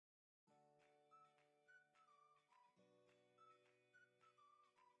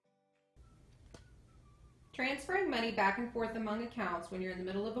Transferring money back and forth among accounts when you're in the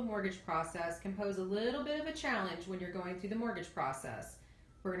middle of a mortgage process can pose a little bit of a challenge when you're going through the mortgage process.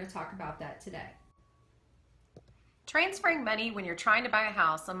 We're going to talk about that today. Transferring money when you're trying to buy a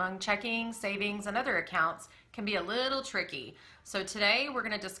house among checking, savings, and other accounts can be a little tricky. So today we're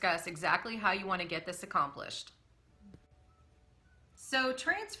going to discuss exactly how you want to get this accomplished. So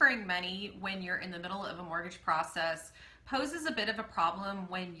transferring money when you're in the middle of a mortgage process poses a bit of a problem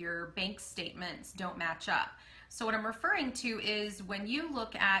when your bank statements don't match up. So what I'm referring to is when you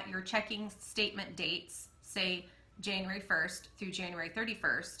look at your checking statement dates, say January 1st through January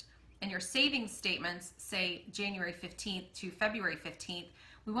 31st, and your savings statements, say January 15th to February 15th,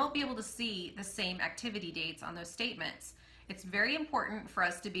 we won't be able to see the same activity dates on those statements. It's very important for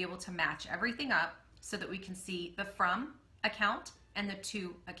us to be able to match everything up so that we can see the from account and the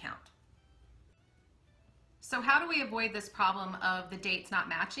to account. So how do we avoid this problem of the dates not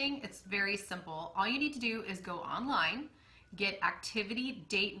matching? It's very simple. All you need to do is go online, get activity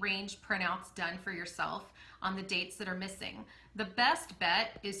date range printouts done for yourself on the dates that are missing. The best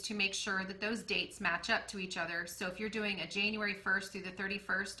bet is to make sure that those dates match up to each other. So if you're doing a January 1st through the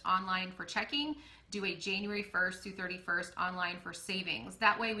 31st online for checking, do a January 1st through 31st online for savings.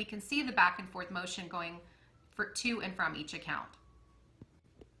 That way we can see the back and forth motion going to and from each account.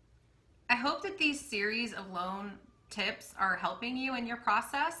 I hope that these series of loan tips are helping you in your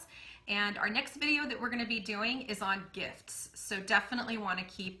process, and our next video that we're going to be doing is on gifts, so definitely want to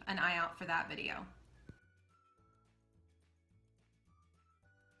keep an eye out for that video.